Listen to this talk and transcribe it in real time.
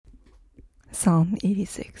Psalm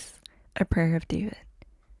 86, a prayer of David.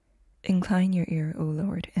 Incline your ear, O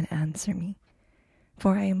Lord, and answer me,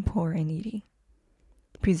 for I am poor and needy.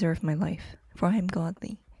 Preserve my life, for I am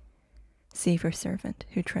godly. Save your servant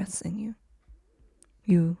who trusts in you.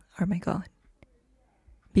 You are my God.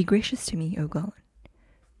 Be gracious to me, O God,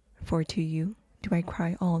 for to you do I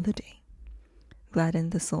cry all the day.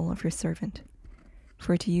 Gladden the soul of your servant,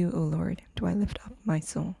 for to you, O Lord, do I lift up my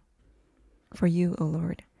soul. For you, O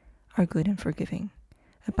Lord, are good and forgiving,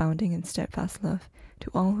 abounding in steadfast love to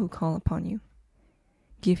all who call upon you.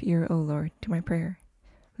 Give ear, O Lord, to my prayer.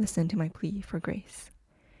 Listen to my plea for grace.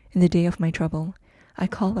 In the day of my trouble, I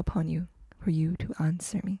call upon you for you to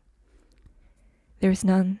answer me. There is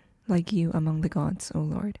none like you among the gods, O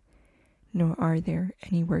Lord, nor are there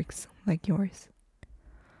any works like yours.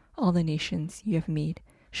 All the nations you have made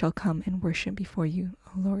shall come and worship before you,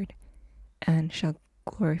 O Lord, and shall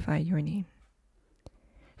glorify your name.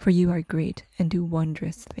 For you are great and do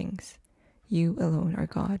wondrous things. You alone are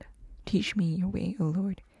God. Teach me your way, O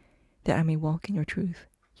Lord, that I may walk in your truth.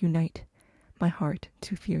 Unite my heart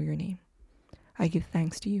to fear your name. I give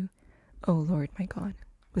thanks to you, O Lord my God,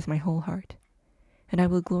 with my whole heart, and I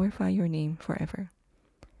will glorify your name forever.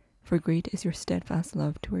 For great is your steadfast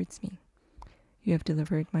love towards me. You have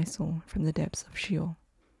delivered my soul from the depths of Sheol.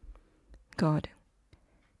 God,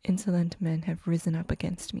 insolent men have risen up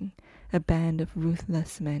against me. A band of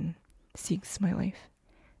ruthless men seeks my life,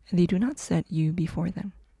 and they do not set you before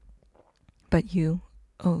them. But you,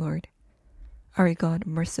 O Lord, are a God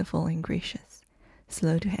merciful and gracious,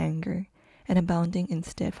 slow to anger, and abounding in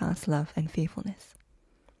steadfast love and faithfulness.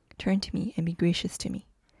 Turn to me and be gracious to me.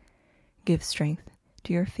 Give strength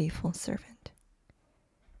to your faithful servant,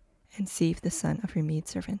 and save the son of your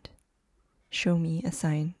maidservant. Show me a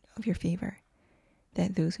sign of your favor,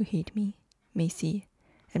 that those who hate me may see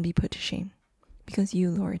and be put to shame, because you,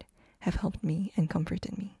 Lord, have helped me and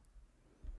comforted me.